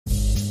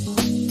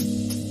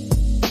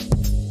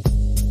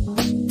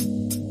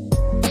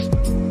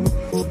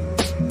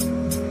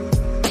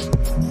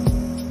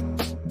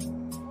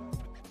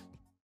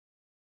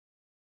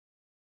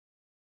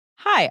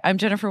Hi, I'm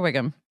Jennifer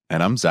Wiggum.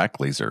 And I'm Zach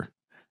Glazer.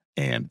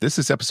 And this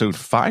is episode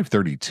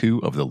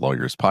 532 of the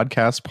Lawyerist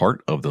podcast,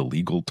 part of the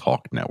Legal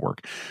Talk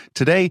Network.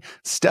 Today,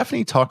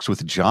 Stephanie talks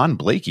with John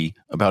Blakey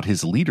about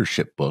his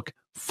leadership book,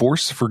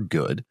 Force for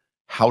Good: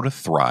 How to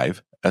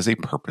Thrive as a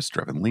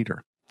Purpose-Driven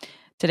Leader.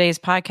 Today's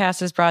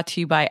podcast is brought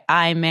to you by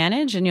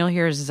iManage, and you'll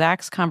hear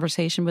Zach's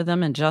conversation with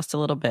them in just a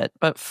little bit.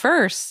 But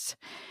first,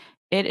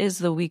 it is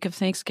the week of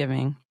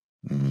Thanksgiving.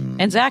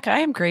 And Zach, I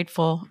am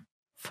grateful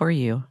for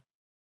you.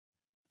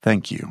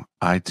 Thank you.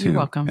 I,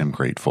 too, am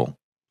grateful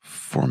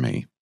for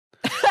me.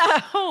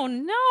 Oh,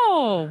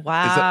 no.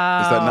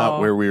 Wow. Is that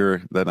not where we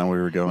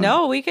were going?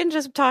 No, we can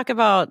just talk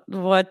about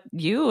what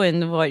you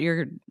and what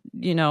you're,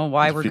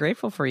 why we're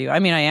grateful for you. I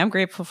mean, I am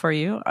grateful for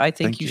you. I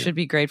think you should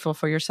be grateful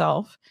for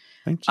yourself.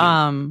 Thank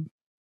you.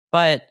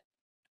 But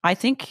I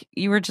think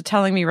you were just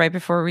telling me right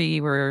before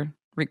we were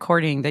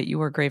recording that you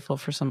were grateful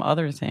for some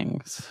other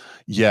things.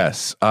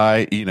 Yes,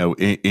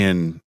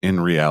 in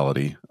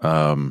reality,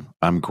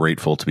 I'm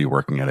grateful to be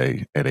working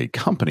at a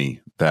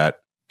company that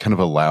kind of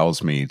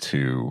allows me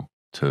to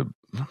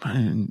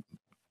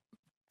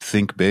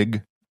think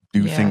big,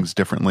 do things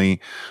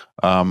differently.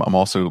 I'm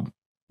also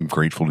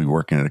grateful to be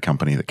working at a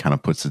company that kind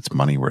of puts its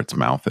money where its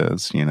mouth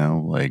is.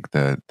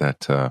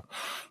 That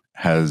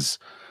has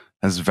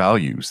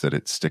values that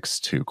it sticks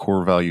to,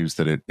 core values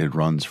that it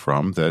runs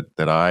from. That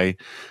I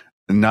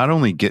not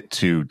only get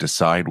to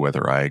decide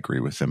whether I agree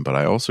with them, but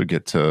I also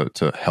get to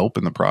help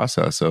in the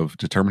process of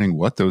determining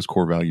what those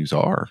core values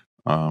are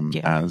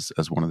as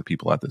one of the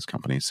people at this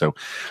company. So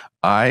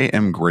I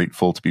am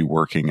grateful to be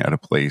working at a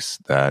place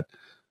that,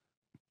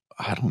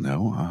 I don't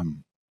know,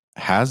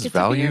 has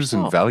values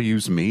and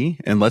values me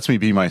and lets me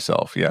be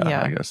myself.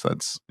 I guess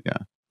that's,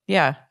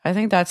 Yeah, I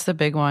think that's the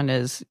big one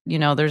is,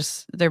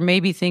 there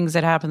may be things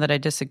that happen that I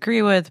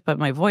disagree with, but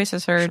my voice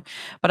is heard,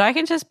 but I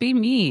can just be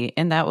me.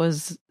 And that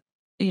was,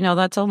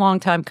 that's a long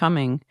time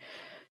coming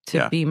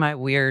to be my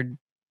weird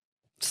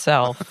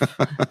self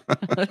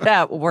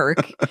at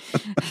work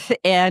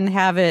and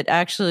have it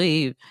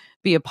actually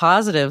be a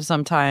positive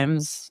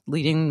sometimes,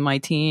 leading my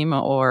team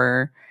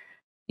or,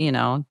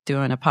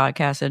 doing a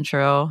podcast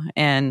intro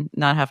and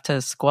not have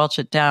to squelch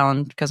it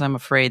down because I'm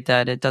afraid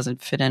that it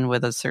doesn't fit in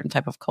with a certain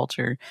type of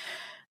culture.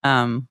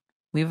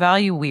 We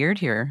value weird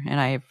here, and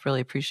I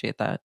really appreciate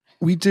that.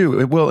 We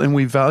do. Well, and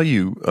we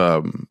value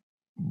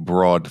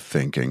broad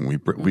thinking.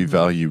 We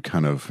value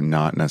kind of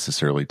not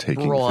necessarily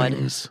taking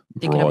things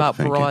thinking about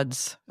thinking.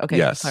 Broads. Okay,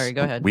 yes. Sorry,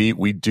 go ahead.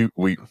 We do.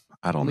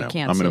 I don't know.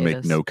 I'm going to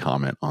make no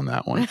comment on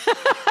that one.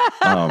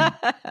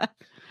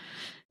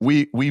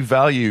 We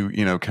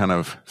value, kind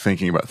of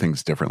thinking about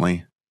things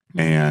differently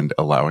and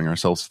allowing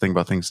ourselves to think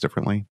about things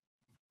differently,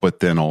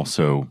 but then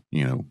also,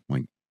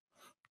 like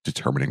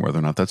determining whether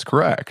or not that's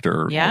correct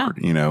or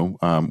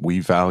we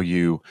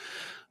value,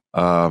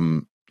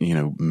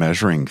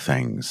 measuring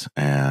things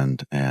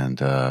and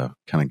kind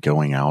of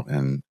going out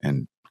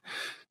and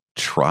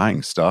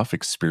trying stuff,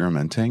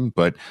 experimenting,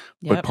 but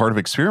part of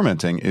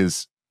experimenting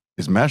is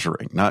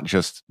measuring, not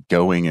just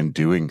going and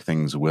doing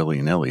things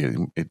willy-nilly.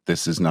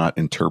 This is not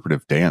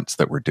interpretive dance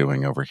that we're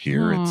doing over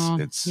here.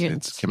 It's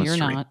chemistry. You're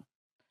not.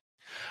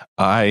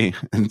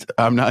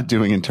 I'm not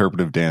doing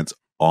interpretive dance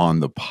on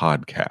the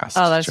podcast.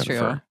 Oh, that's Jennifer.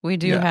 true. We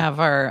do have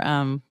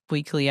our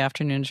weekly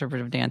afternoon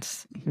interpretive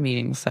dance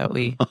meetings that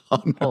we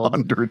hold.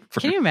 100%.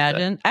 Can you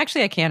imagine?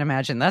 Actually, I can't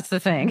imagine. That's the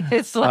thing.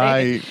 It's like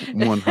I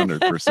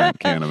 100%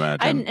 can't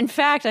imagine. In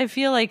fact, I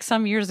feel like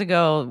some years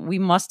ago we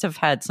must have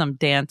had some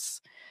dance.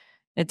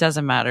 It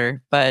doesn't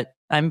matter, but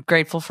I'm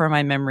grateful for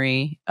my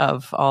memory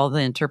of all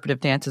the interpretive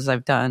dances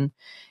I've done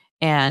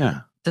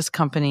and this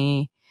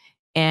company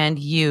and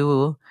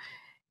you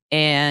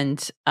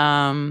and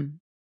our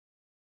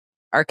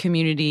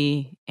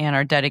community and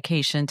our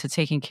dedication to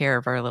taking care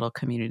of our little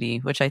community,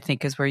 which I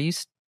think is where you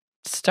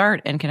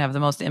start and can have the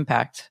most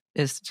impact,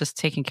 is just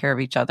taking care of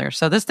each other.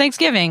 So this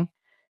Thanksgiving,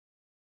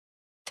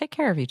 take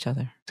care of each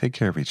other. Take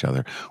care of each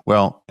other.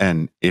 Well,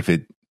 and if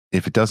it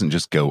doesn't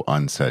just go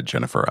unsaid,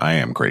 Jennifer, I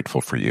am grateful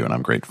for you and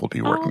I'm grateful to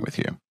be working with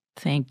you.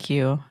 Thank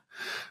you.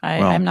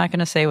 I'm not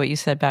going to say what you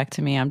said back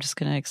to me. I'm just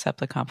going to accept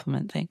the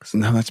compliment. Thanks.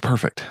 No, that's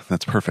perfect.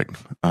 That's perfect.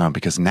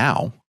 Because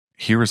now,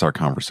 here is our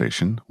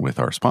conversation with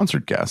our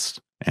sponsored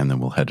guest, and then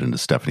we'll head into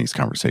Stephanie's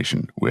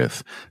conversation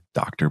with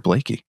Dr.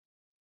 Blakey.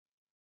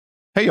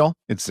 Hey, y'all.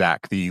 It's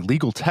Zach, the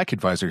legal tech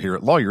advisor here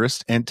at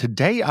Lawyerist, and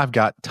today I've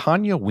got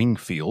Tanya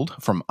Wingfield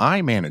from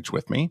iManage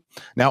with me.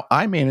 Now,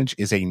 iManage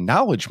is a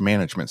knowledge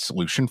management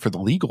solution for the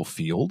legal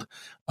field,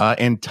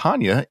 and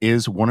Tanya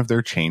is one of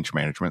their change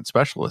management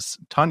specialists.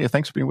 Tanya,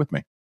 thanks for being with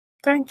me.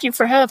 Thank you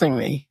for having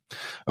me.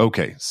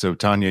 Okay, so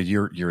Tanya,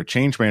 you're a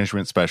change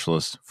management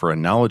specialist for a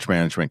knowledge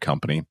management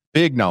company,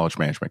 big knowledge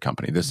management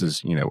company. This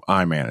is,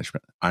 iManage.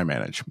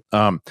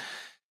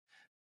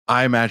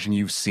 I imagine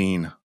you've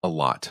seen a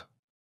lot.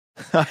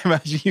 I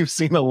imagine you've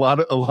seen a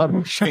lot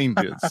of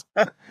changes.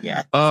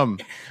 Yeah.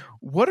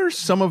 What are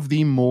some of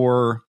the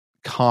more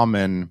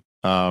common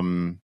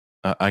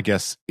I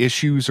guess,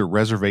 issues or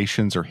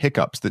reservations or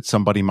hiccups that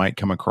somebody might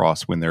come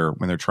across when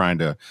they're trying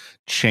to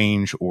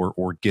change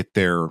or get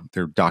their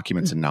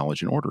documents and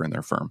knowledge in order in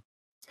their firm?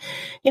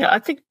 I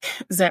think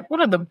that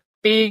one of the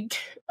big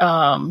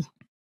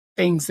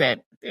things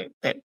that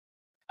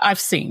I've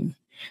seen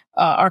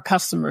our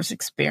customers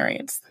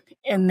experience,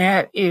 and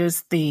that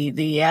is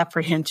the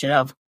apprehension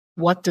of,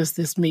 what does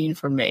this mean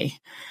for me?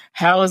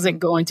 How is it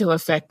going to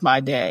affect my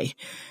day?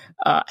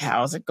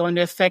 How is it going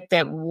to affect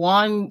that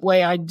one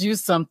way I do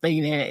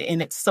something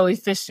and it's so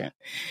efficient?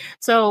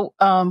 So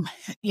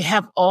you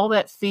have all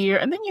that fear,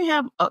 and then you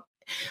have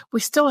we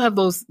still have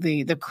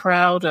the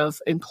crowd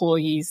of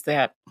employees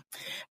that,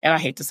 and I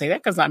hate to say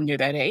that because I'm near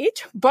that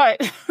age, but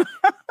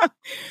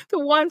the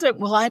ones that,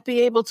 will I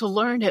be able to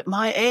learn at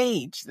my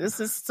age? This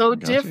is so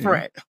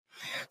different.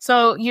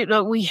 So,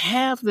 we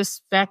have this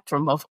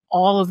spectrum of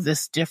all of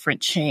this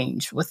different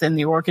change within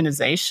the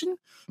organization.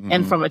 Mm-hmm.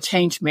 And from a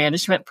change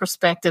management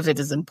perspective, it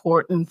is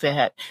important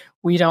that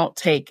we don't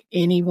take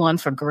anyone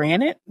for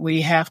granted.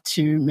 We have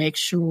to make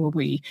sure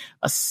we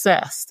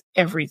assess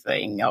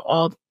everything,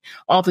 all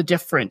the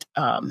different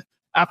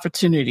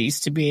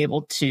opportunities to be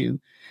able to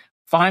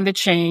find the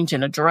change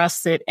and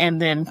address it, and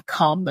then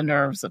calm the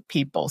nerves of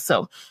people.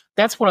 So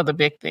that's one of the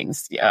big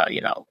things,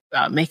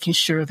 making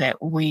sure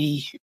that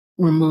we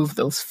remove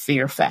those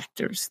fear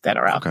factors that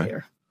are out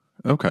there.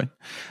 Okay.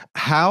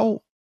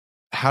 How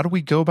do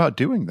we go about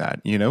doing that?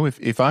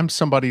 If I'm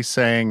somebody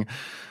saying,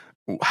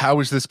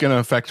 how is this going to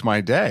affect my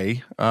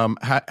day?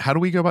 How do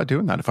we go about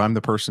doing that if I'm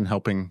the person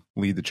helping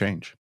lead the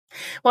change?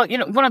 Well,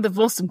 one of the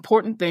most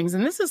important things,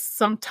 and this is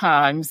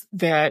sometimes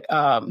that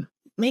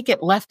may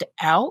get left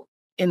out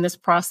in this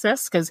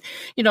process, because,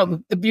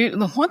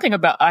 the one thing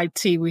about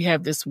IT, we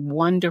have this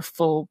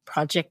wonderful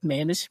project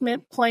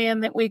management plan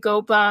that we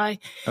go by.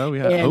 Oh,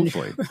 yeah.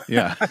 Hopefully.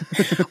 Yeah.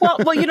 well,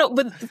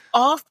 but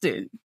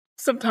often,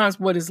 sometimes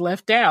what is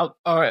left out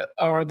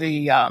are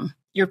the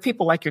your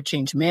people, like your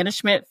change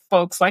management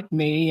folks like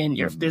me, and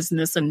your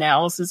business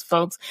analysis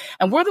folks.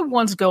 And we're the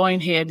ones going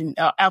ahead and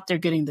out there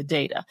getting the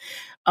data.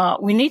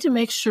 We need to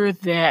make sure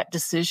that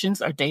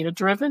decisions are data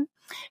driven,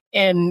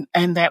 and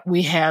that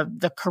we have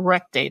the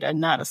correct data,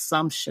 not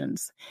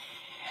assumptions.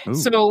 Ooh.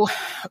 So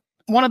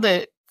one of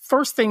the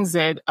first things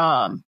that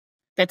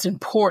that's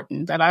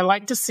important that I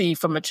like to see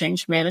from a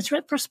change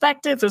management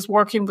perspective is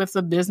working with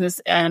the business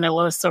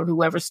analyst or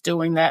whoever's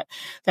doing that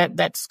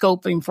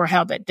scoping for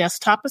how that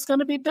desktop is going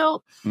to be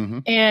built. Mm-hmm.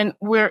 And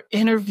we're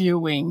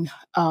interviewing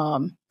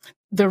the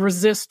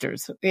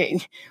resistors.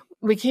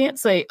 We can't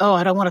say, oh,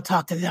 I don't want to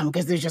talk to them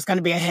because there's just going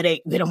to be a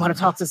headache. We don't want to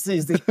talk to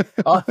Susie.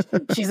 Oh,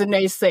 she's a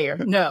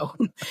naysayer. No.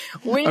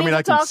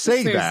 I can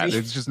say that.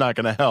 It's just not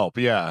going to help.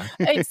 Yeah.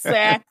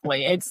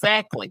 Exactly.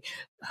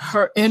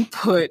 Her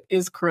input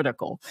is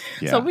critical.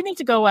 Yeah. So we need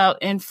to go out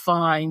and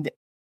find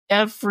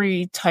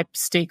every type of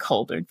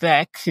stakeholder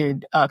that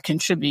could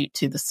contribute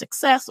to the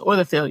success or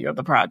the failure of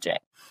the project,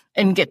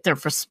 and get their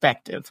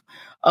perspective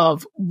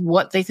of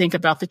what they think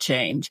about the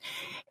change.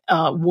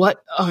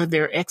 What are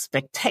their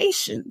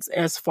expectations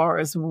as far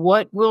as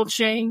what will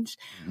change?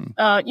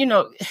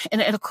 Mm-hmm.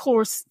 And of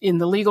course, in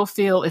the legal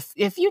field,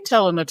 if you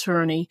tell an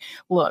attorney,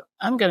 look,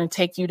 I'm going to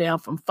take you down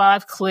from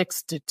 5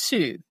 clicks to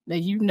 2,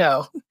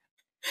 now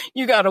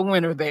you got a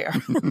winner there.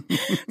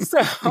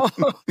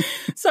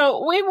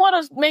 So we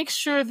want to make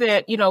sure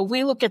that,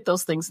 we look at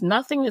those things.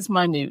 Nothing is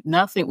minute.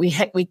 Nothing.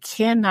 We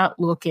cannot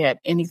look at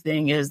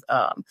anything as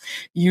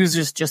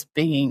users just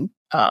being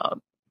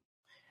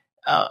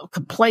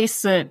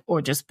complacent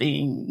or just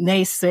being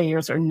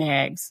naysayers or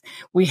nags.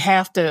 We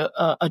have to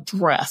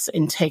address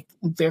and take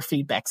their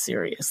feedback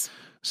serious.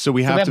 So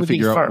we have to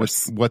figure out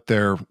what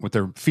their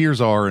fears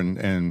are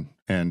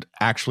and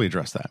actually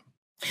address that.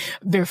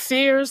 Their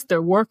fears,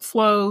 their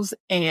workflows,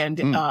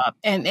 and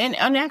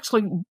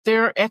actually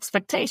their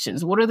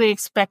expectations. What do they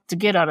expect to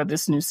get out of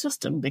this new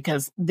system?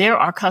 Because they're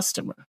our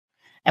customer,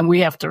 and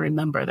we have to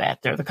remember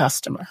that they're the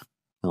customer.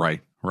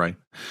 Right.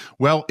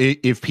 Well,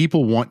 if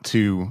people want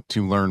to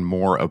learn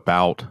more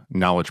about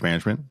knowledge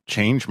management,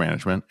 change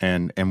management,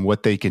 and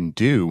what they can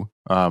do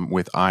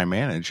with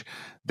iManage,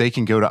 they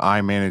can go to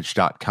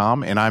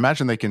iManage.com, and I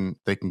imagine they can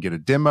get a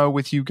demo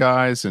with you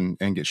guys and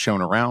get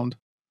shown around.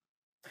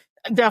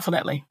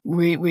 Definitely.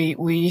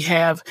 We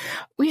have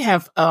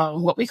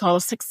what we call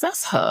a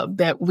success hub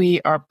that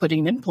we are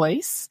putting in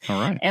place. All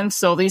right. And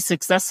so these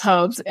success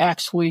hubs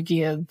actually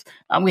give,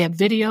 we have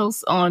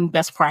videos on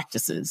best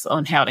practices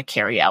on how to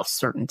carry out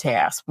certain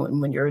tasks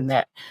when you're in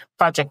that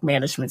project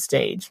management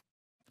stage.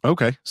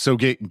 Okay. So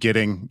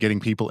getting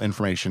people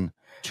information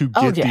to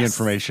get the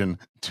information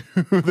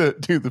to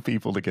the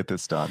people to get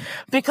this done.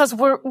 Because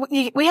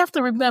we have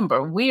to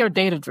remember, we are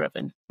data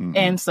driven. Mm-hmm.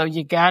 And so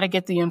you got to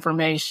get the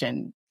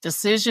information.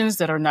 Decisions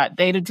that are not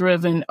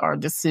data-driven are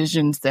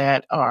decisions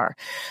that are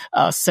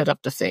set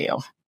up to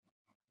fail.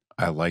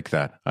 I like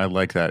that.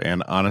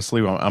 And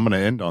honestly, I'm going to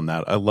end on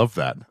that. I love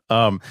that.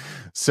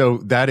 So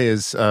that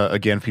is,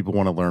 again, if people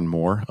want to learn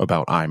more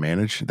about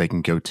iManage, they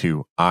can go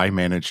to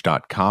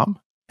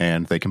iManage.com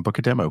and they can book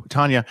a demo.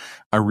 Tanya,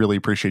 I really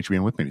appreciate you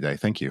being with me today.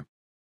 Thank you.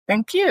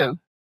 Thank you.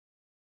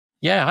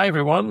 Yeah, hi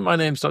everyone. My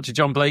name's Dr.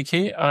 John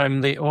Blakey. I'm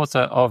the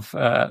author of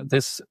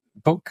this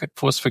book,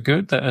 Force for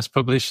Good, that was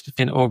published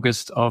in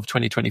August of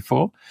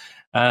 2024.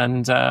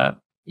 And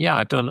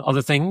I've done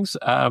other things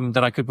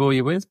that I could bore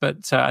you with,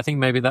 but I think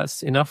maybe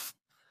that's enough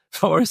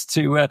for us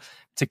to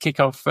kick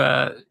off,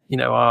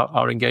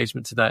 our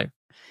engagement today.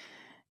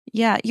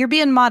 Yeah, you're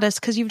being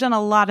modest because you've done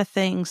a lot of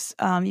things.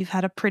 You've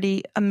had a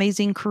pretty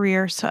amazing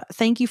career. So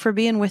thank you for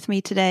being with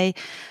me today.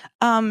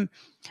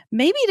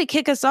 Maybe to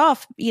kick us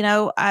off,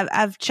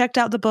 I've checked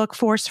out the book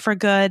Force for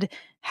Good,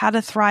 How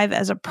to Thrive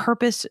as a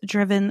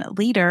Purpose-Driven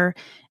Leader.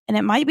 And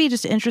it might be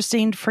just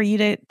interesting for you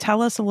to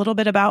tell us a little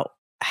bit about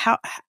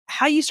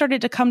how you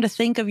started to come to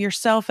think of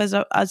yourself as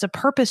a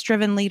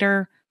purpose-driven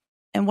leader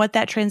and what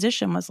that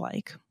transition was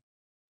like.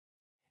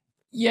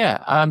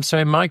 Yeah. So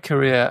in my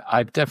career,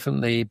 I've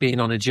definitely been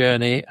on a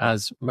journey,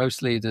 as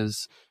most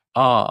leaders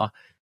are,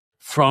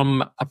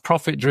 from a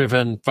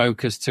profit-driven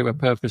focus to a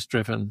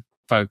purpose-driven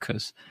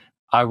focus.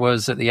 I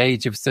was, at the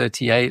age of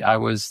 38, I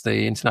was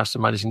the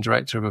international managing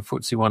director of a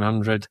FTSE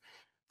 100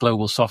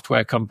 global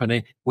software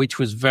company, which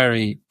was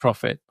very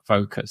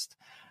profit-focused.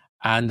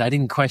 And I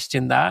didn't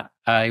question that.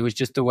 It was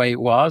just the way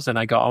it was, and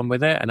I got on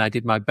with it, and I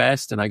did my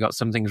best, and I got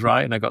some things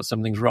right, and I got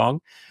some things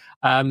wrong.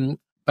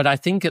 But I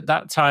think at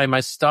that time, I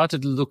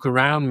started to look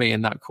around me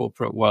in that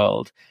corporate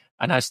world,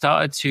 and I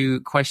started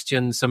to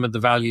question some of the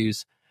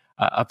values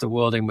of the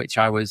world in which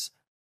I was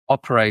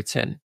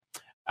operating.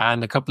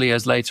 And a couple of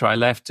years later, I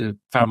left to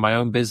found my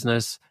own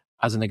business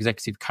as an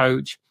executive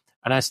coach.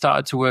 And I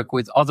started to work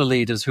with other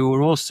leaders who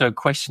were also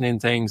questioning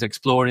things,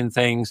 exploring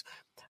things,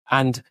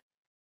 and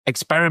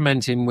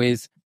experimenting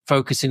with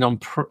focusing on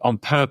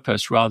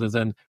purpose rather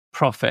than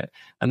profit.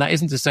 And that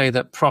isn't to say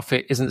that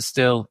profit isn't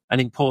still an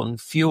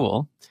important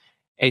fuel.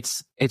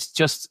 It's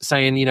just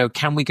saying,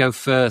 can we go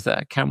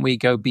further? Can we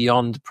go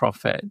beyond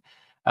profit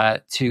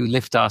to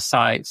lift our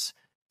sights,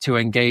 to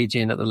engage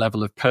in at the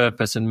level of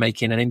purpose and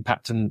making an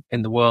impact in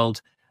the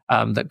world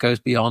that goes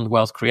beyond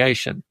wealth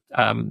creation,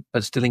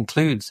 but still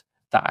includes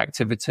that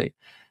activity.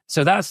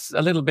 So that's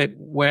a little bit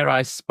where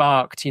I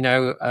sparked,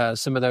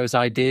 some of those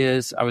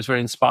ideas. I was very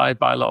inspired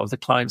by a lot of the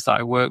clients that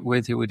I work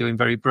with who were doing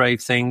very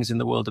brave things in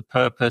the world of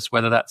purpose,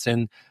 whether that's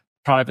in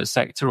private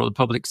sector or the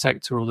public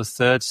sector or the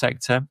third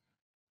sector.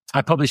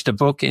 I published a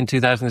book in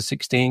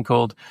 2016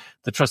 called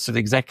The Trusted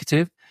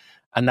Executive,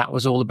 and that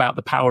was all about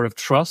the power of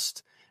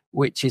trust,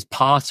 which is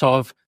part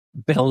of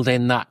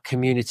building that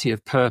community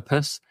of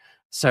purpose.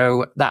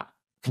 So that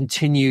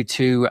continued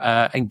to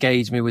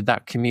engage me with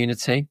that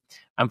community.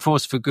 And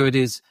Force for Good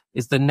is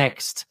the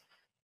next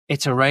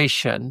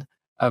iteration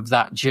of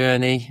that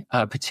journey,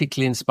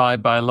 particularly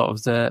inspired by a lot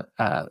of the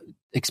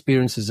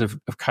experiences of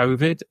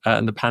COVID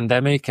and the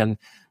pandemic and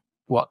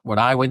what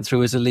I went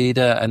through as a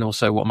leader and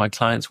also what my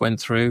clients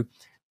went through.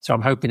 So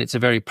I'm hoping it's a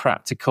very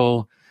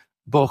practical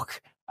book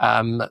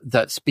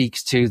that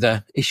speaks to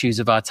the issues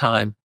of our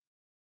time.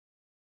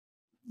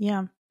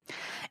 Yeah.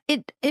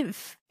 It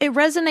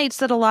resonates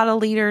that a lot of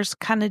leaders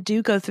kind of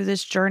do go through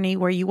this journey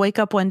where you wake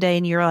up one day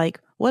and you're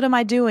like, what am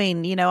I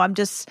doing?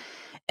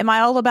 Am I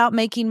all about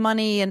making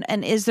money?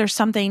 And is there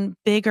something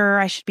bigger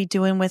I should be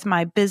doing with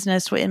my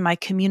business, in my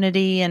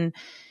community? And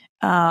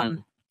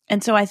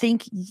so I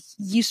think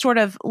you sort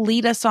of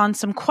lead us on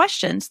some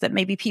questions that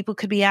maybe people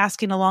could be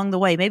asking along the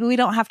way. Maybe we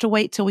don't have to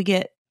wait till we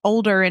get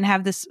older and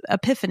have this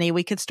epiphany.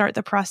 We could start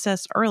the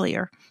process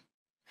earlier.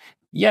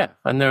 Yeah,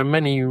 and there are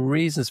many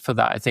reasons for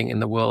that, I think, in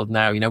the world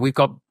now. We've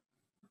got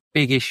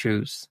big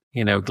issues,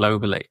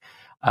 globally.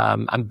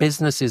 And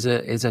business is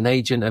an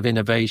agent of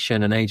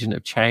innovation, an agent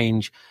of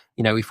change.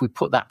 If we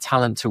put that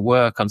talent to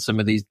work on some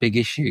of these big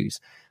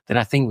issues, then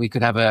I think we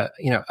could have a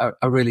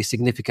really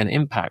significant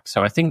impact.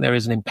 So I think there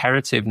is an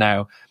imperative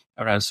now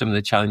around some of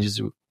the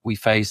challenges we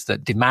face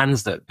that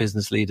demands that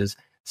business leaders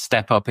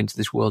step up into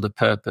this world of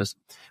purpose.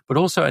 But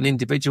also at an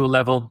individual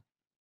level,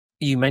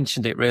 you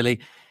mentioned it really,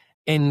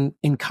 in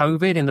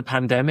COVID, in the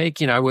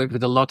pandemic, I worked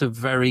with a lot of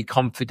very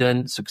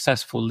confident,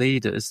 successful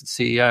leaders,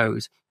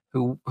 CEOs,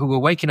 who were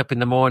waking up in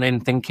the morning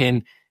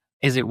thinking,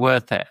 is it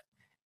worth it?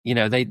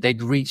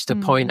 They'd reached a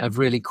point of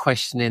really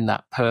questioning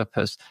that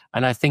purpose.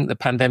 And I think the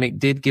pandemic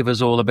did give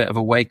us all a bit of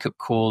a wake-up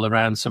call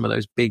around some of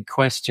those big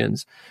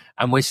questions.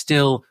 And we're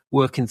still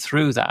working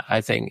through that, I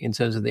think, in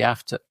terms of the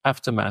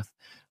aftermath.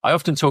 I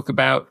often talk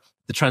about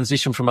the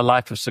transition from a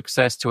life of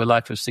success to a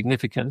life of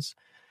significance.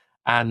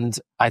 And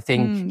I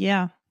think,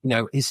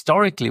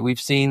 historically,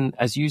 we've seen,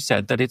 as you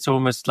said, that it's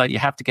almost like you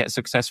have to get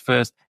success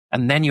first.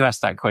 And then you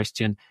ask that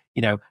question,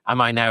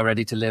 am I now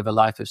ready to live a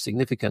life of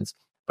significance?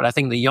 But I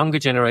think the younger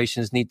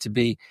generations need to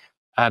be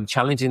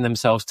challenging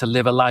themselves to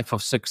live a life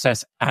of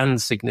success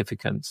and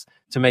significance,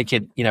 to make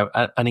it,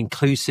 an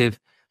inclusive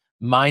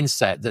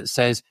mindset that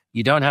says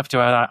you don't have to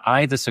have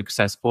either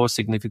success or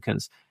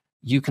significance.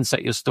 You can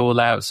set your stall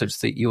out such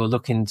that you are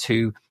looking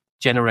to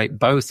generate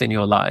both in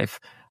your life.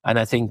 And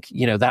I think,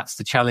 that's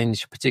the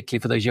challenge,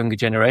 particularly for those younger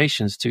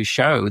generations, to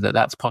show that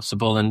that's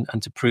possible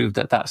and to prove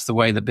that that's the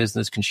way the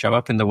business can show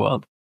up in the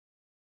world.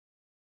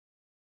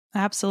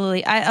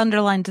 Absolutely. I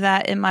underlined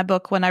that in my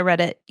book when I read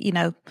it,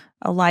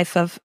 A Life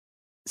of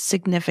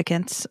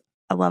Significance.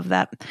 I love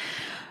that.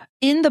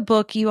 In the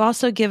book, you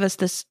also give us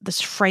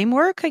this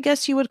framework, I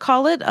guess you would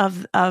call it,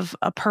 of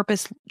a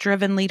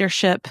purpose-driven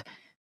leadership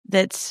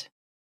that's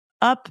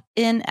up,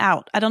 in,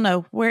 out. I don't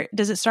know, where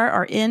does it start?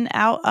 Or in,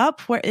 out,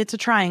 up? Where it's a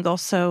triangle,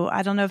 so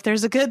I don't know if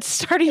there's a good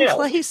starting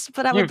place,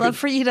 but I would love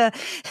for you to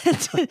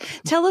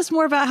tell us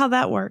more about how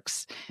that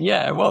works.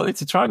 Yeah, well,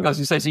 it's a triangle, as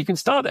you say, so you can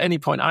start at any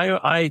point.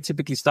 I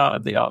typically start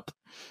at the up,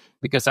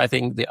 because I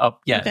think the up,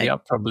 the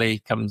up probably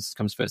comes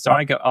first. So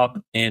I go up,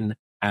 in,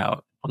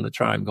 out on the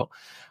triangle.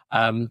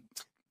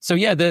 So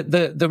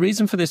the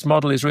reason for this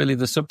model is really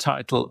the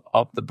subtitle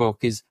of the book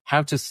is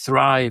How to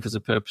Thrive as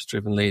a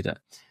Purpose-Driven Leader.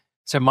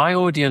 So my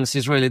audience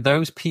is really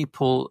those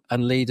people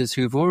and leaders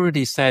who've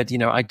already said,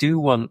 I do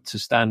want to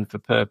stand for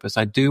purpose.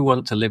 I do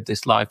want to live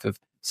this life of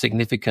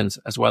significance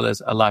as well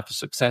as a life of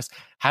success.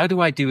 How do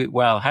I do it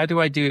well? How do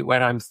I do it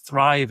when I'm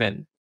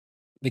thriving?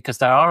 Because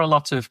there are a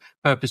lot of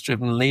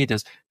purpose-driven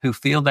leaders who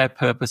feel their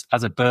purpose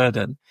as a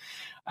burden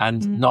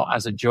and not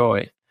as a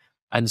joy.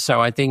 And so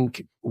I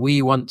think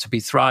we want to be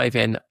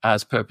thriving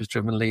as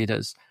purpose-driven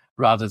leaders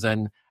rather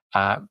than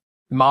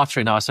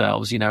martyring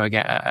ourselves,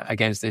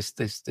 against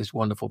this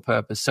wonderful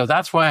purpose. So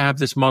that's why I have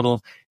this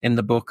model in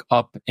the book,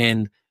 up,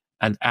 in,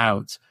 and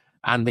out.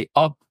 And the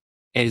up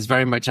is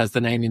very much, as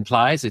the name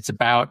implies, it's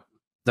about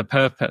the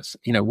purpose.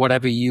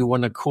 Whatever you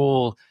want to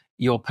call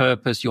your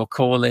purpose, your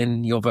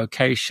calling, your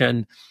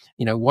vocation,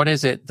 what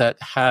is it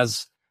that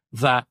has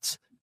that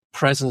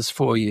presence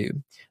for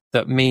you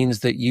that means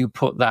that you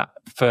put that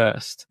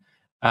first,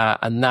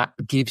 and that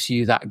gives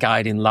you that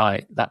guiding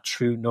light, that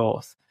true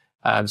north.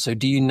 So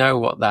do you know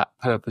what that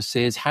purpose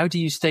is? How do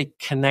you stay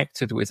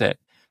connected with it?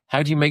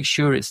 How do you make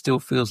sure it still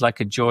feels like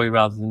a joy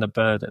rather than a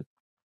burden?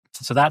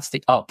 So that's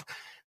the up.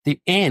 The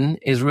in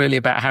is really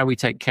about how we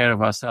take care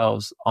of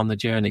ourselves on the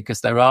journey,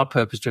 because there are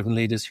purpose-driven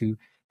leaders who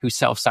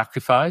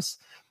self-sacrifice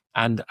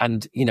and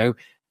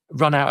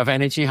run out of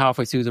energy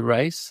halfway through the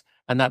race,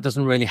 and that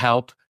doesn't really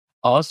help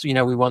us. We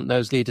want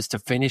those leaders to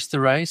finish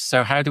the race.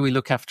 So how do we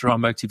look after our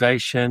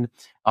motivation,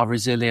 our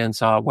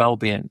resilience, our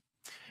well-being?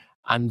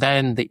 And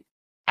then the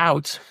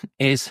out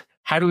is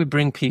how do we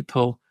bring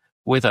people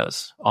with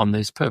us on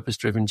this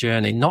purpose-driven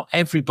journey? Not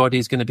everybody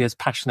is going to be as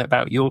passionate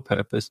about your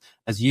purpose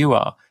as you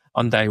are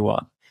on day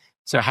one.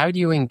 So how do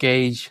you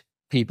engage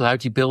people? How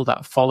do you build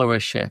that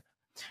followership?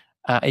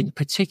 In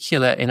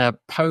particular, in a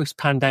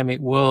post-pandemic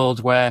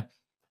world where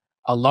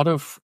a lot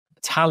of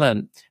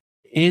talent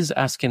is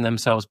asking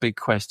themselves big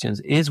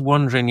questions, is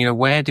wondering,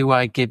 where do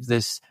I give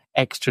this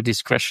extra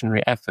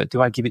discretionary effort?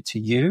 Do I give it to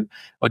you,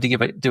 or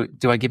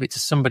do I give it to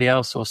somebody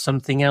else or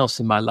something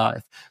else in my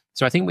life?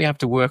 So I think we have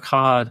to work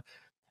hard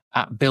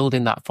at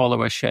building that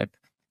followership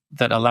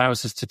that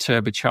allows us to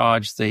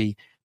turbocharge the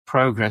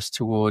progress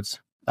towards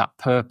that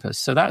purpose.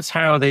 So that's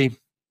how the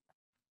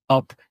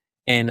up,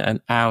 in,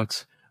 and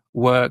out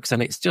works.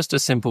 And it's just a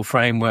simple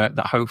framework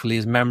that hopefully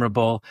is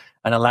memorable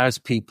and allows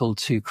people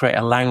to create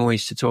a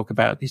language to talk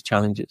about these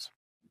challenges.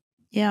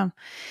 Yeah.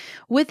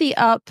 With the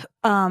up,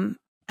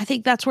 I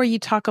think that's where you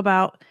talk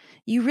about,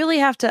 you really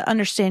have to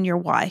understand your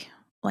why.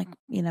 Like,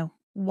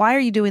 why are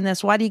you doing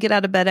this? Why do you get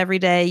out of bed every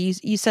day?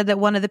 You said that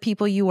one of the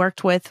people you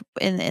worked with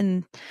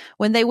in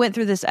when they went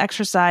through this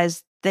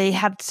exercise, they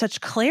had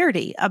such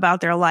clarity about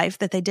their life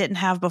that they didn't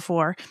have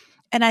before.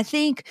 And I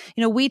think,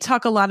 we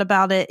talk a lot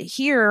about it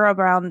here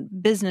around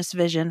business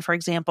vision, for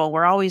example.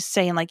 We're always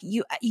saying like,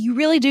 you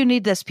really do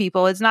need this,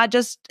 people. It's not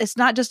just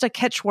a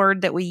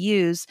catchword that we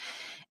use.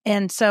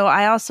 And so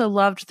I also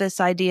loved this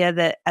idea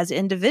that as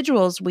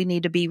individuals, we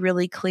need to be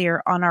really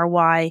clear on our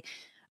why.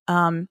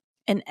 And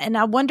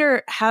I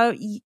wonder how,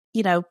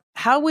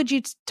 how would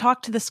you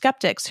talk to the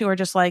skeptics who are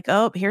just like,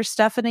 oh, here's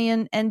Stephanie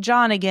and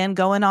John again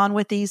going on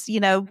with these,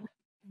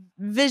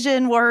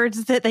 vision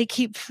words that they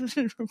keep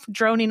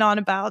droning on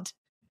about.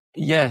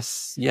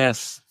 Yes.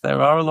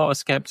 There are a lot of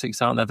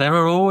skeptics, aren't there? There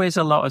are always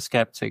a lot of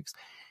skeptics,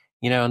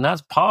 and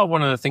that's part of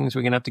one of the things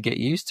we're going to have to get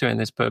used to in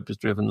this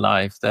purpose-driven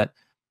life, that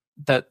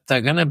there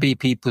are going to be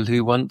people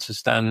who want to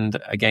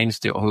stand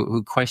against it, or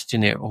who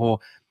question it,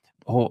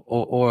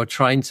 or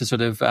trying to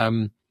sort of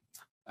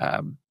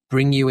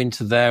bring you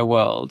into their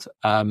world.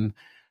 And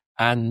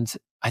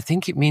I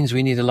think it means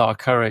we need a lot of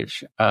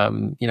courage,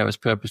 as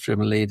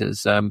purpose-driven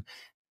leaders.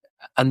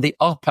 And the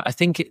up, I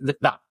think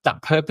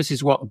that purpose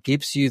is what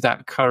gives you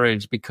that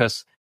courage,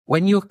 because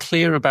when you're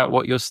clear about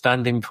what you're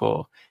standing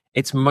for,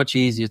 it's much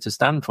easier to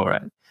stand for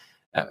it.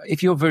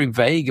 If you're very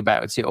vague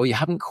about it, or you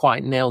haven't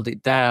quite nailed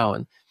it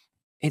down,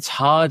 it's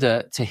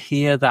harder to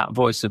hear that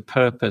voice of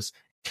purpose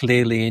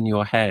clearly in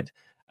your head.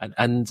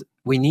 And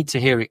we need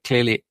to hear it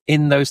clearly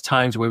in those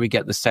times where we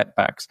get the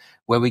setbacks,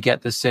 where we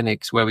get the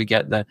cynics, where we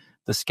get the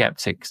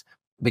skeptics,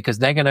 because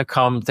they're going to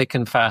come thick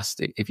and fast.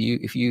 If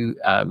you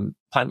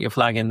plant your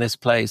flag in this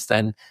place,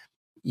 then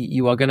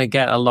you are going to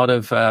get a lot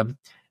of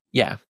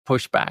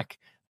pushback.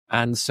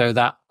 And so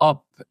that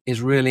up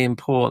is really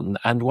important.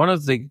 And one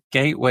of the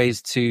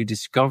gateways to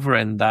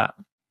discovering that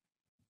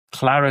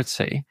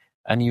clarity,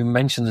 and you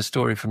mentioned the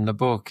story from the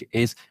book,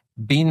 is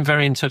being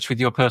very in touch with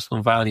your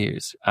personal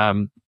values.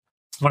 One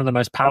of the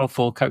most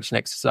powerful coaching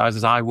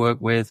exercises I work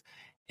with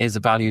is a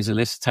values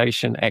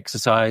elicitation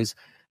exercise,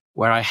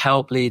 where I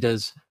help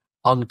leaders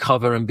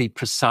uncover and be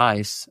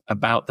precise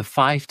about the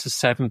 5 to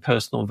 7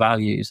 personal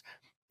values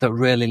that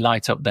really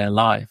light up their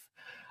life.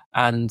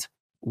 And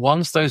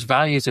once those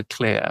values are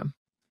clear,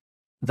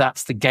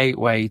 that's the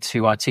gateway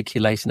to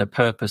articulating a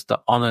purpose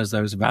that honors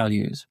those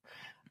values.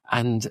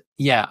 And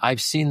yeah,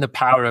 I've seen the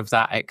power of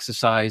that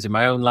exercise in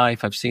my own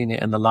life. I've seen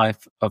it in the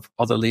life of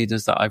other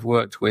leaders that I've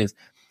worked with.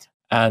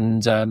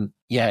 And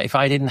if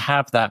I didn't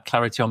have that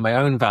clarity on my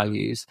own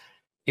values,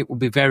 it would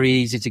be very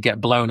easy to get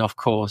blown off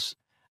course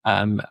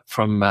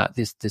from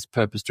this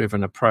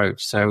purpose-driven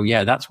approach. So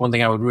yeah, that's one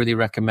thing I would really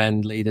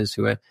recommend leaders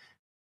who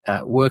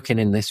are working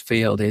in this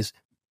field is,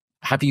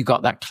 have you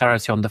got that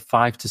clarity on the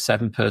 5 to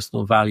 7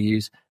 personal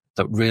values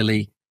that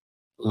really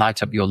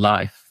light up your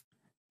life?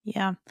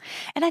 Yeah.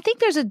 And I think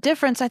there's a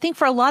difference. I think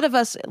for a lot of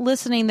us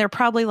listening, they're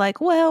probably like,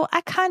 well,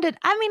 I kind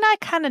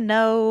of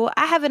know,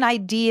 I have an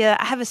idea,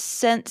 I have a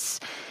sense.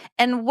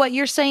 And what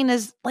you're saying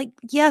is like,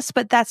 yes,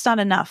 but that's not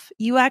enough.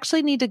 You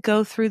actually need to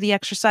go through the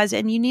exercise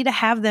and you need to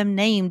have them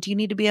named. You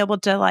need to be able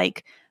to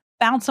like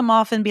bounce them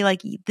off and be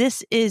like,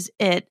 this is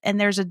it. And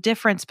there's a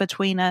difference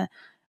between a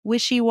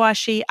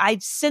wishy-washy,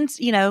 sense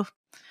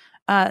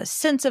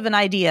of an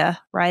idea,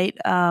 right?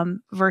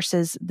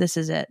 Versus this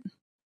is it.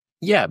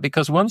 Yeah,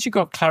 because once you've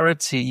got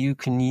clarity, you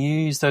can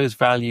use those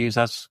values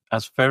as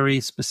very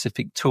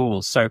specific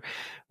tools. So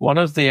one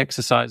of the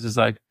exercises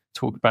I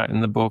talked about in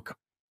the book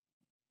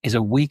is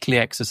a weekly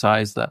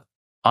exercise that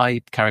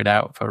I carried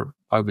out for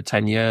over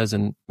 10 years,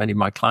 and many of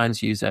my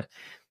clients use it,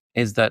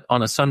 is that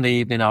on a Sunday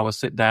evening, I will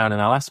sit down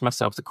and I'll ask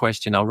myself the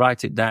question, I'll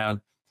write it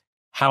down,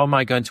 how am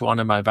I going to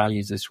honor my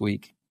values this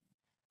week?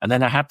 And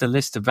then I have the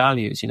list of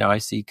values. I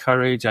see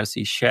courage, I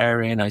see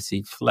sharing, I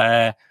see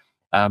flair,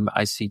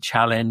 I see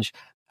challenge.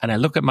 And I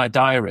look at my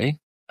diary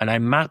and I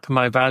map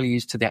my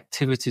values to the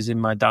activities in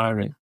my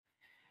diary.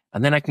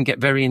 And then I can get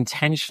very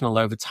intentional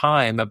over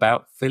time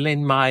about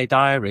filling my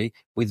diary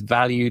with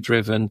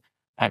value-driven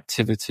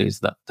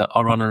activities that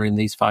are honoring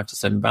these 5 to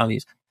 7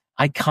 values.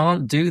 I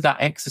can't do that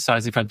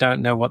exercise if I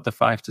don't know what the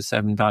 5 to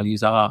 7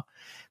 values are.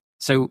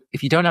 So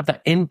if you don't have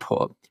that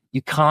input,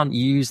 you can't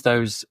use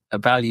those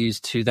values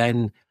to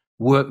then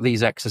work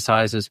these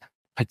exercises,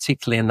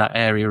 particularly in that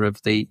area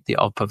of the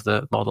up of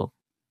the model.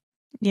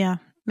 Yeah,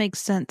 makes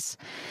sense.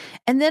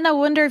 And then I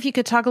wonder if you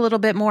could talk a little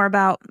bit more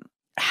about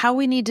how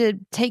we need to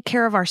take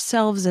care of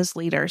ourselves as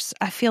leaders.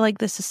 I feel like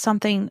this is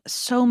something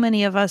so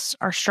many of us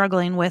are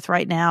struggling with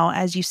right now.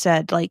 As you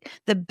said, like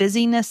the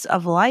busyness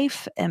of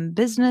life and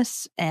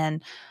business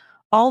and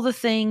all the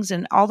things,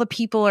 and all the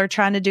people are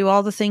trying to do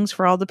all the things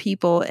for all the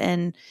people.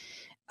 And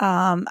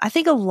I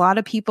think a lot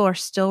of people are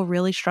still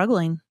really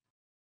struggling.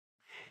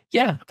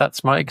 Yeah,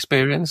 that's my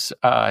experience.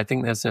 I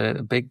think there's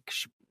a big,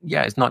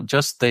 it's not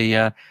just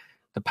the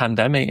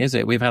pandemic, is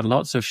it? We've had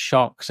lots of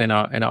shocks in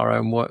our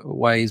own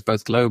ways,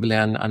 both globally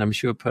and I'm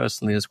sure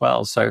personally as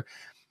well. So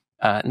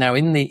now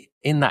in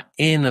that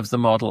of the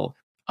model,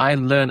 I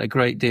learned a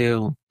great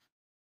deal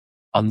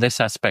on this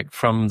aspect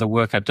from the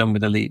work I've done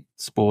with elite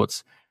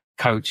sports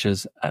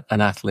coaches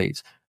and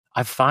athletes.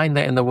 I find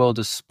that in the world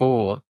of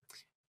sport,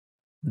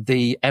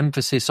 the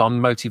emphasis on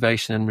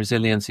motivation and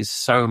resilience is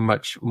so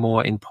much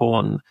more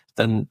important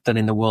than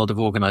in the world of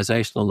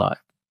organizational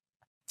life.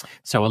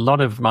 So a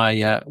lot of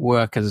my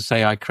work, as I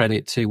say, I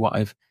credit to what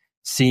I've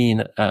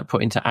seen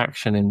put into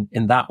action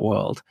in that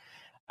world.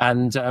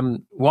 And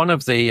one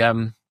of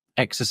the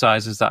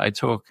exercises that I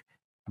talk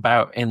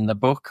about in the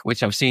book,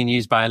 which I've seen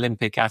used by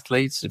Olympic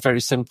athletes, a very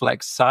simple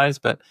exercise,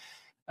 but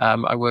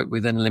I work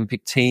with an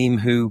Olympic team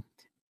who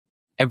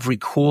every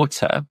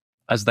quarter,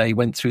 as they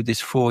went through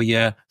this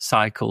 4-year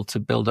cycle to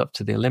build up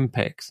to the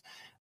Olympics,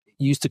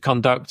 used to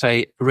conduct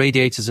a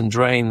radiators and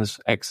drains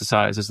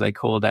exercise, as they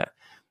called it,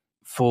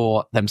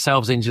 for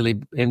themselves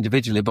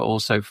individually, but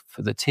also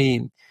for the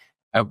team.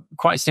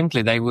 Quite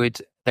simply, they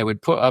would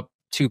put up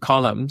 2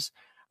 columns,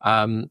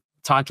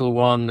 title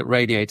 1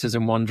 radiators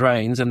and 1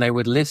 drains, and they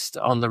would list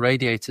on the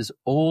radiators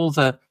all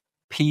the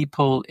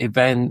people,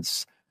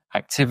 events,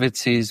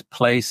 activities,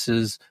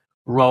 places,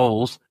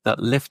 roles that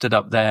lifted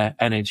up their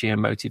energy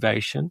and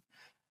motivation.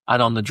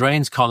 And on the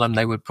drains column,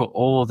 they would put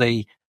all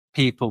the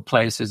people,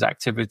 places,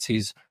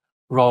 activities,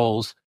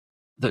 roles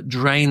that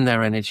drain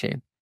their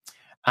energy.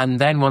 And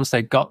then once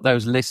they got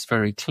those lists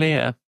very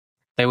clear,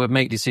 they would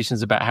make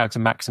decisions about how to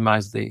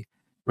maximize the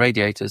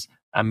radiators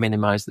and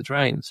minimize the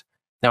drains.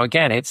 Now,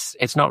 again,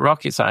 it's not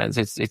rocket science.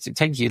 It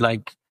takes you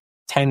like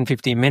 10,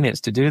 15 minutes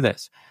to do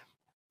this.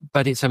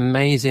 But it's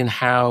amazing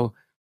how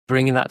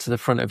bringing that to the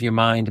front of your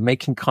mind,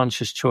 making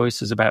conscious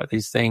choices about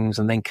these things,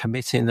 and then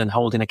committing and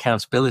holding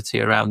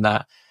accountability around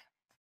that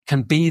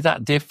can be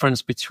that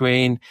difference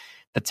between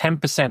the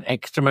 10%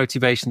 extra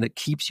motivation that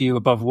keeps you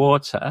above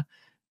water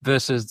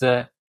versus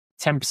the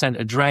 10%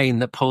 a drain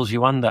that pulls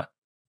you under.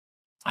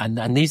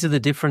 And these are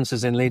the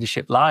differences in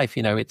leadership life.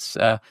 It's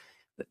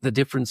the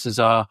differences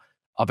are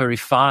very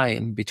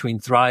fine between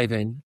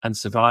thriving and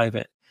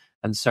surviving.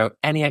 And so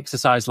any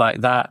exercise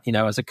like that,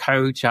 as a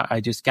coach,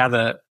 I just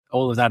gather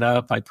all of that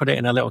up. I put it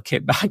in a little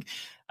kit bag.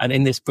 And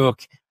in this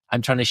book,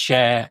 I'm trying to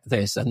share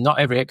this. And not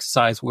every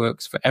exercise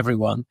works for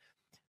everyone.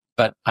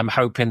 But I'm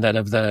hoping that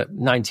of the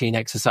 19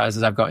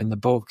 exercises I've got in the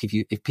book,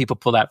 if people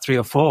pull out 3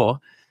 or 4,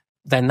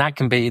 then that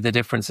can be the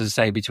difference, as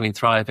I say, between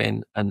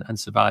thriving and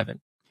surviving.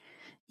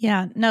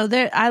 Yeah, no,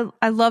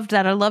 I loved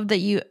that. I loved that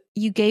you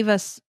gave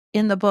us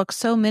in the book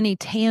so many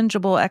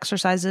tangible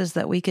exercises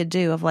that we could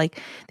do of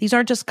like, these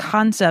aren't just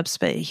concepts,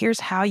 but here's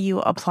how you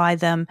apply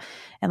them.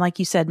 And like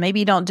you said, maybe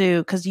you don't do,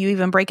 because you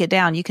even break it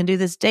down. You can do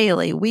this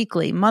daily,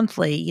 weekly,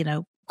 monthly,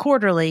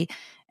 quarterly.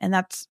 And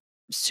that's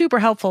super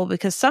helpful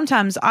because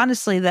sometimes,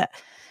 honestly, that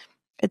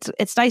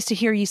it's nice to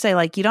hear you say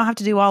like, you don't have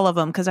to do all of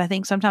them. Because I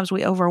think sometimes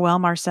we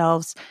overwhelm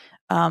ourselves.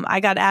 I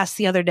got asked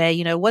the other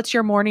day, what's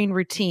your morning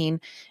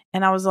routine?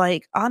 And I was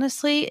like,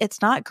 honestly,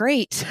 it's not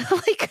great.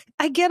 Like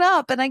I get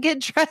up and I get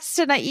dressed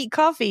and I eat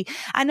coffee.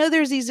 I know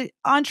there's these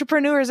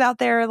entrepreneurs out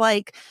there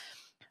like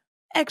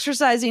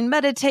exercising,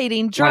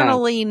 meditating,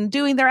 journaling,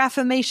 doing their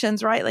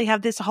affirmations, right? They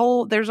have there's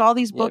all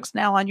these books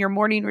now on your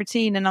morning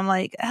routine. And I'm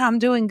like, I'm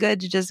doing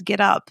good to just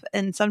get up.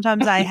 And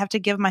sometimes I have to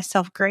give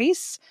myself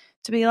grace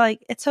to be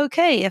like, it's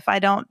okay if I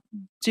don't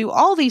do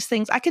all these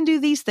things. I can do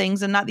these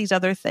things and not these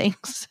other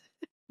things.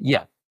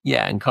 Yeah.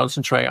 And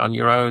concentrate on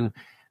your own,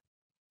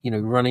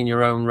 running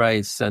your own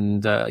race.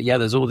 And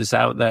there's all this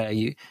out there.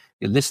 You're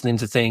listening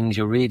to things,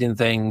 you're reading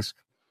things,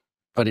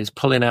 but it's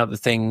pulling out the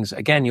things.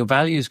 Again, your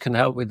values can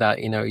help with that.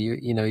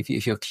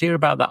 If you're clear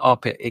about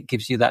that it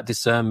gives you that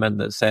discernment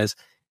that says,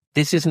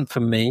 this isn't for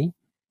me,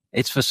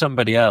 it's for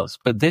somebody else,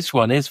 but this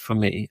one is for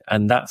me.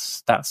 And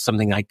that's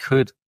something I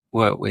could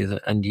work with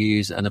and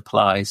use and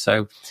apply.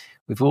 So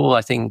we've all,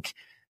 I think,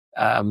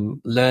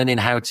 learning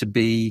how to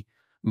be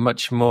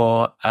much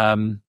more,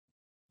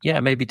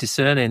 maybe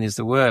discerning is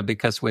the word,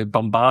 because we're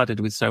bombarded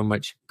with so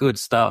much good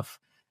stuff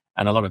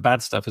and a lot of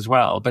bad stuff as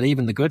well. But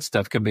even the good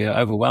stuff can be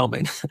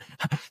overwhelming.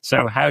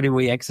 So how do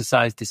we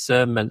exercise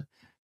discernment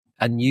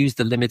and use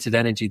the limited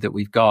energy that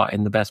we've got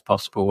in the best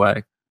possible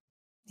way?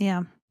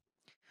 Yeah.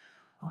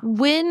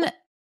 When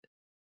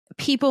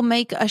people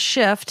make a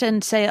shift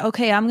and say,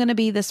 okay, I'm going to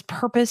be this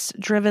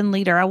purpose-driven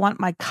leader. I want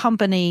my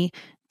company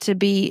to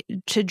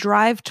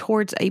drive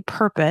towards a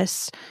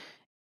purpose.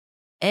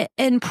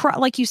 And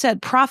like you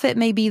said, profit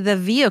may be the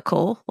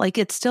vehicle, like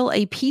it's still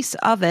a piece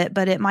of it,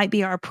 but it might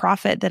be our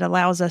profit that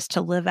allows us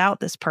to live out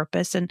this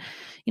purpose. And,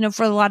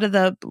 for a lot of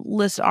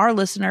our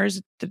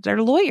listeners,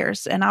 they're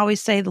lawyers. And I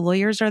always say the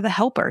lawyers are the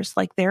helpers.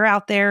 Like they're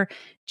out there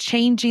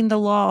changing the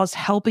laws,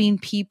 helping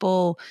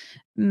people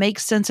make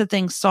sense of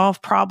things,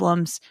 solve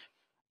problems.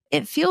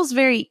 It feels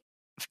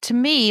to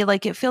me,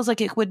 like it feels like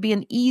it would be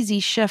an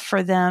easy shift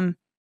for them,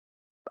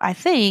 I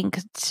think,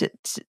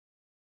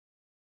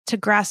 to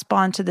grasp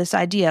onto this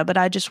idea. But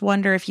I just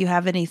wonder if you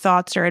have any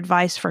thoughts or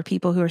advice for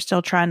people who are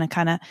still trying to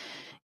kind of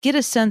get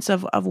a sense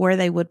of where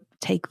they would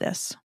take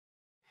this.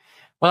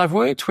 Well, I've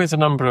worked with a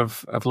number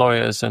of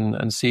lawyers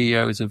and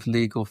CEOs of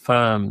legal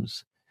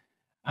firms,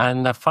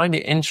 and I find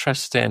it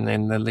interesting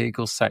in the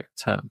legal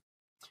sector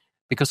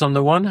because on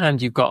the one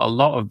hand, you've got a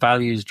lot of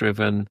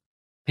values-driven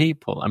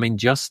people. I mean,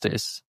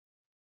 justice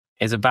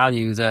is a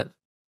value that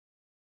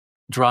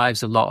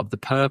drives a lot of the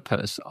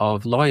purpose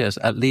of lawyers,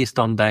 at least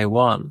on day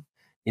one.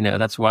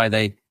 That's why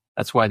they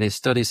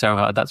study so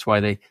hard. That's why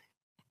they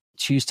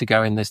choose to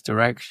go in this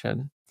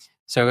direction.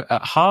 So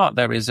at heart,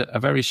 there is a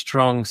very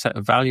strong set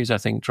of values, I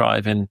think,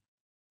 driving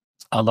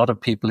a lot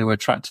of people who are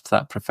attracted to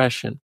that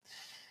profession.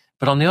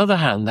 But on the other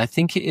hand, I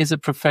think it is a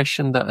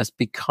profession that has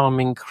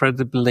become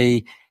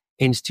incredibly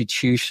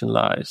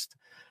institutionalized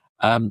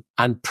and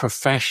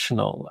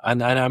professional.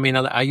 And I mean,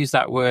 I use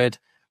that word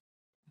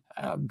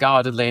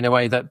guardedly in a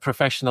way that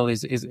professional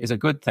is a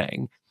good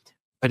thing.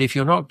 But if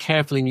you're not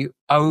careful and you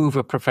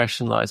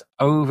over-professionalize,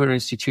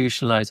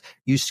 over-institutionalize,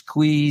 you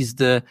squeeze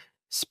the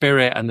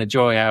spirit and the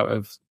joy out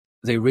of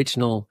the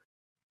original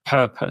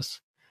purpose.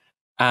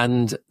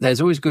 And there's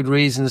always good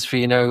reasons for,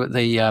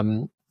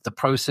 the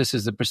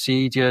processes, the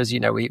procedures.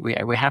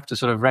 We have to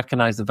sort of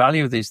recognize the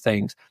value of these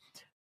things.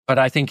 But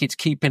I think it's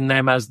keeping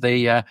them as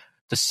the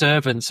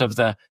servants of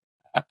the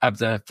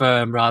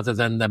firm rather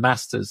than the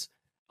masters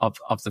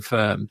of the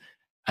firm.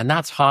 And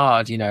that's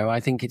hard, I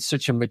think it's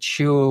such a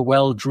mature,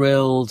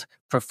 well-drilled,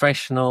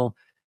 professional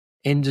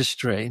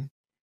industry.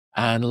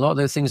 And a lot of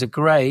those things are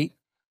great,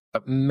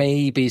 but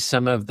maybe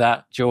some of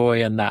that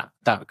joy and that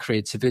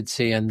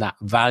creativity and that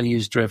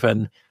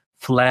values-driven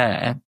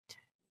flair,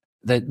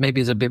 that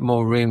maybe there's a bit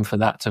more room for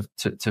that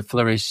to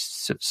flourish,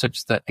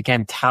 such that,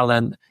 again,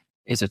 talent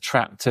is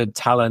attracted,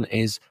 talent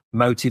is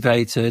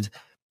motivated,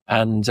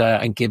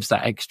 and gives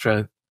that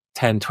extra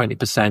 10,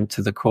 20%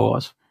 to the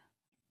cause.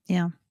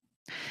 Yeah.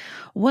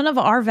 One of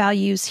our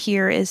values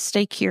here is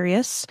stay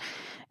curious,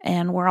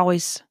 and we're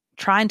always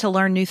trying to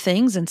learn new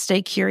things and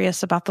stay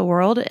curious about the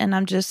world. And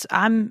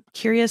I'm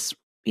curious,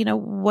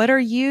 what are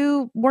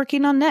you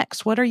working on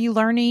next? What are you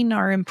learning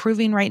or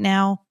improving right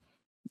now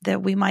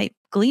that we might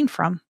glean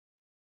from?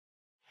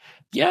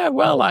 Yeah,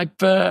 well, I've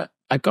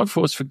got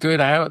Force for Good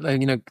out,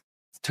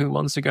 2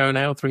 months ago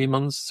now, 3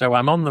 months. So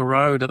I'm on the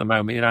road at the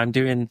moment. You know, I'm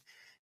doing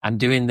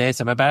this.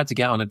 I'm about to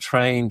get on a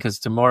train because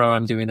tomorrow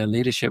I'm doing a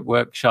leadership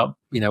workshop,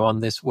 you know, on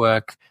this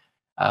work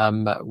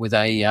with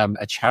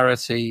a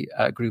charity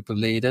group of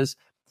leaders.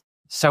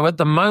 So at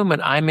the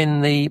moment, I'm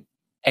in the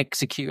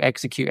execute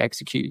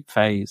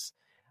phase.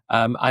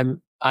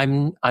 I'm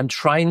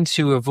trying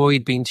to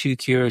avoid being too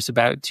curious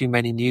about too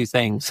many new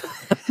things.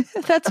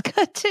 That's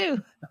good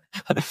too.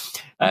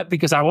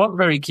 Because I was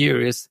very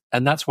curious,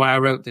 and that's why I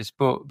wrote this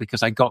book,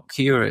 because I got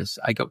curious.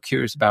 I got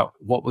curious about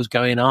what was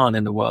going on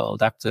in the world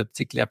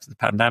particularly after the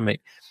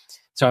pandemic.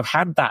 So I've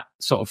had that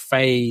sort of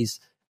phase.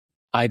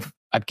 I've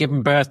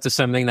given birth to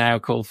something now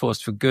called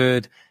Force for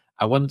Good.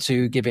 I want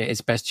to give it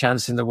its best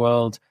chance in the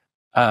world.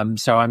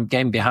 So I'm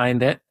getting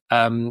behind it.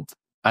 And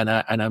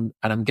I'm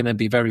going to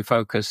be very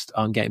focused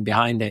on getting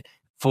behind it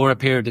for a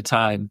period of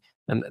time.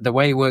 And the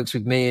way it works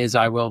with me is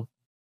I will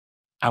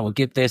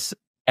give this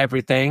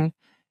everything,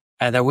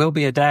 and there will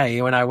be a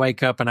day when I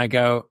wake up and I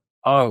go,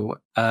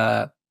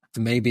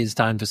 maybe it's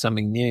time for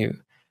something new,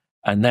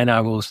 and then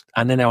I will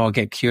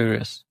get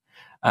curious.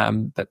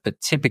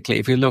 But typically,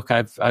 if you look,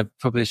 I've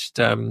published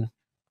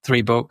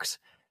 3 books,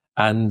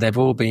 and they've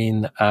all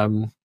been.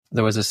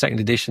 There was a second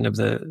edition of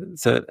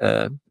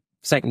the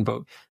second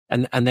book,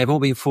 and they've all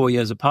been 4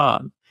 years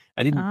apart.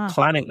 I didn't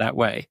plan it that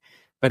way,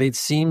 but it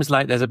seems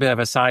like there's a bit of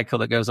a cycle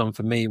that goes on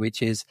for me,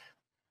 which is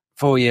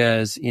 4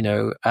 years. You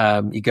know,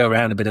 you go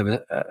around a bit of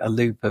a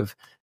loop of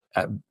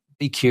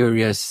be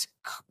curious,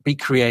 be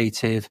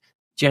creative,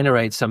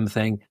 generate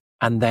something,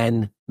 and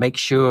then make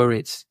sure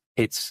it's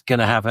going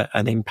to have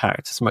an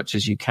impact as much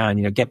as you can.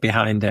 You know, get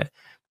behind it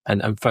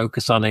and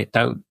focus on it.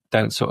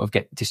 Don't sort of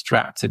get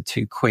distracted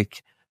too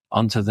quick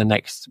onto the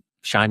next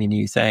shiny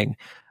new thing.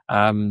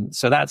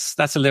 So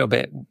that's a little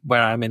bit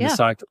where I'm in the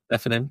cycle,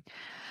 definitely.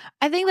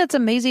 I think that's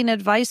amazing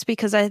advice,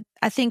 because I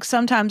think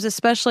sometimes,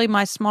 especially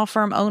my small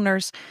firm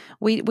owners,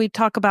 we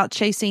talk about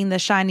chasing the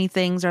shiny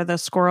things or the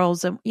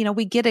squirrels, and, you know,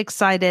 we get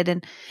excited,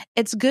 and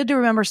it's good to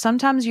remember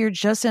sometimes you're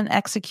just in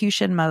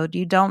execution mode.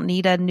 You don't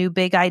need a new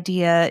big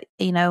idea.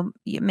 You know,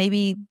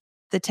 maybe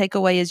the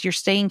takeaway is you're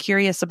staying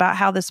curious about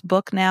how this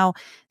book now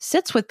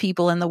sits with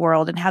people in the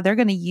world and how they're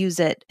going to use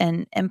it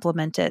and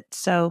implement it.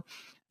 So,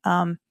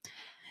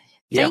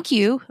 thank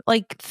you.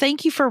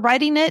 Thank you for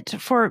writing it,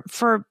 for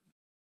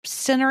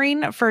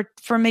centering, for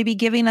maybe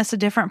giving us a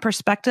different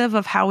perspective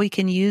of how we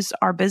can use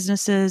our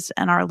businesses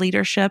and our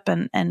leadership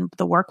and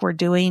the work we're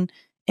doing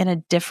in a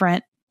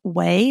different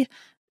way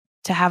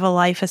to have a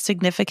life of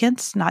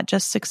significance, not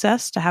just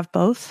success, to have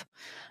both.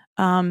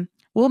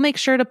 We'll make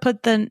sure to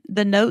put the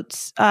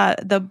notes,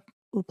 that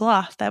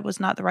was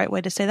not the right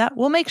way to say that.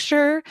 We'll make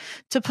sure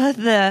to put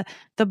the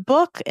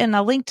book and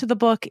a link to the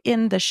book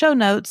in the show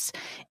notes.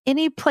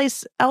 Any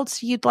place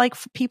else you'd like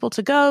for people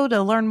to go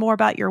to learn more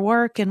about your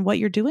work and what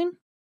you're doing?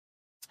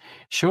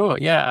 Sure.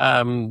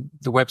 Yeah.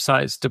 The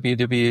website is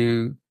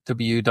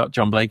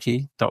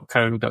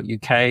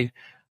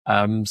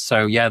www.johnblakey.co.uk.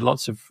 So yeah,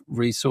 lots of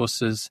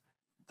resources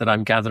that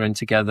I'm gathering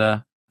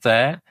together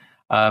there.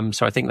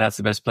 So I think that's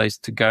the best place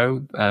to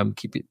go.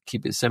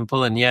 Keep it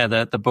simple. And yeah,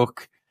 the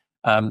book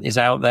is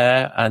out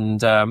there,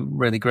 and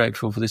really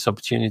grateful for this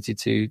opportunity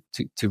to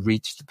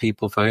reach the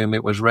people for whom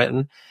it was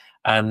written.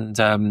 And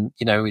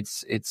you know,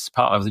 it's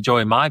part of the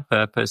joy of my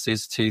purpose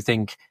is to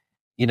think,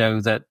 you know,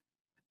 that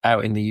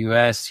out in the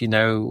US, you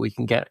know, we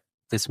can get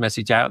this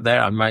message out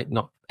there. I might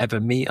not ever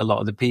meet a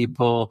lot of the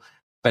people,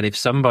 but if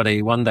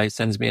somebody one day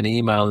sends me an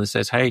email and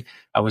says, "Hey,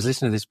 I was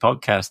listening to this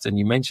podcast and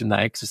you mentioned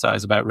that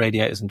exercise about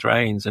radiators and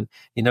drains, and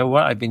you know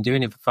what? I've been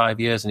doing it for 5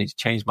 years and it's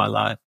changed my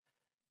life."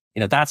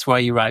 You know, that's why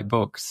you write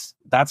books.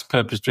 That's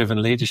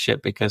purpose-driven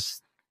leadership,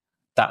 because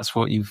that's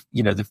what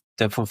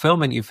the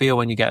fulfillment you feel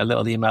when you get a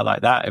little email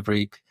like that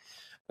every,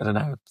 I don't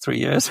know, 3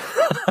 years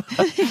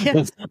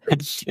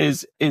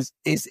is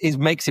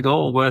makes it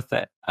all worth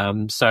it.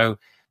 So,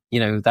 you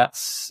know,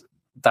 that's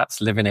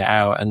living it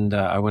out. And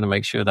I want to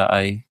make sure that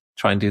I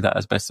try and do that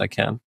as best I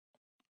can.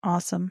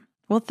 Awesome.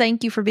 Well,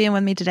 thank you for being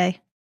with me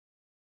today.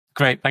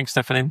 Great. Thanks,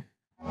 Stephanie.